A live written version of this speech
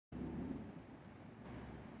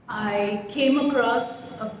I came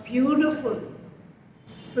across a beautiful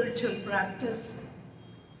spiritual practice.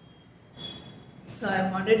 So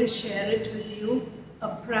I wanted to share it with you.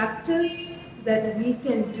 A practice that we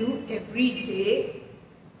can do every day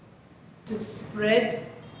to spread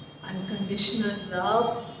unconditional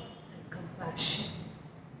love and compassion.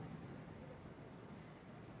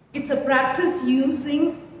 It's a practice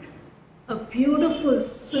using a beautiful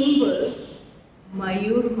symbol,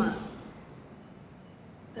 Mayurma,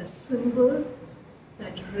 a symbol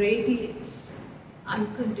that radiates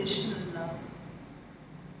unconditional love.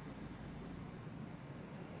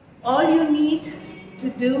 All you need to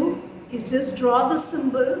do is just draw the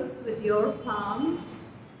symbol with your palms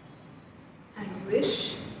and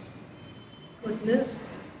wish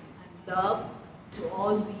goodness and love to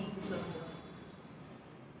all beings on earth.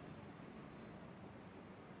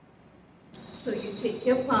 So you take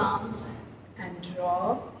your palms and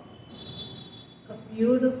draw a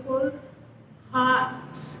beautiful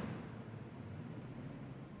heart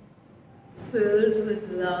filled with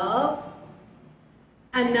love.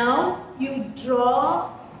 And now you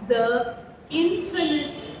draw the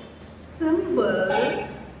infinite symbol,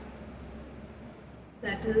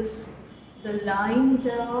 that is the lying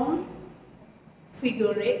down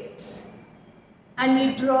figure 8, and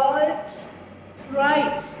you draw it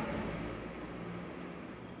thrice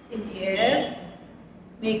in the air,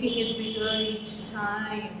 making it bigger each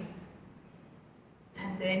time.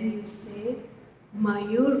 And then you say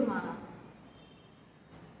Mayurma.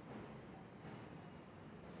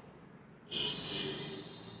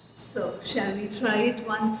 So, shall we try it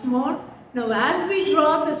once more? Now, as we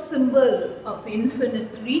draw the symbol of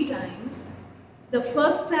infinite 3 times, the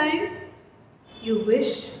first time you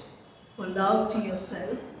wish for love to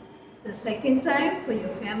yourself, the second time for your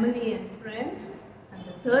family and friends, and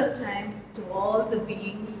the third time to all the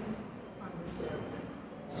beings on this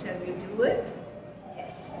earth. Shall we do it?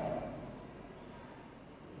 Yes.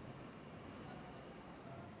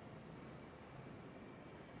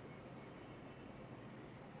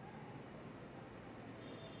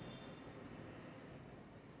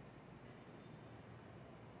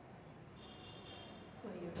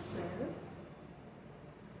 For yourself,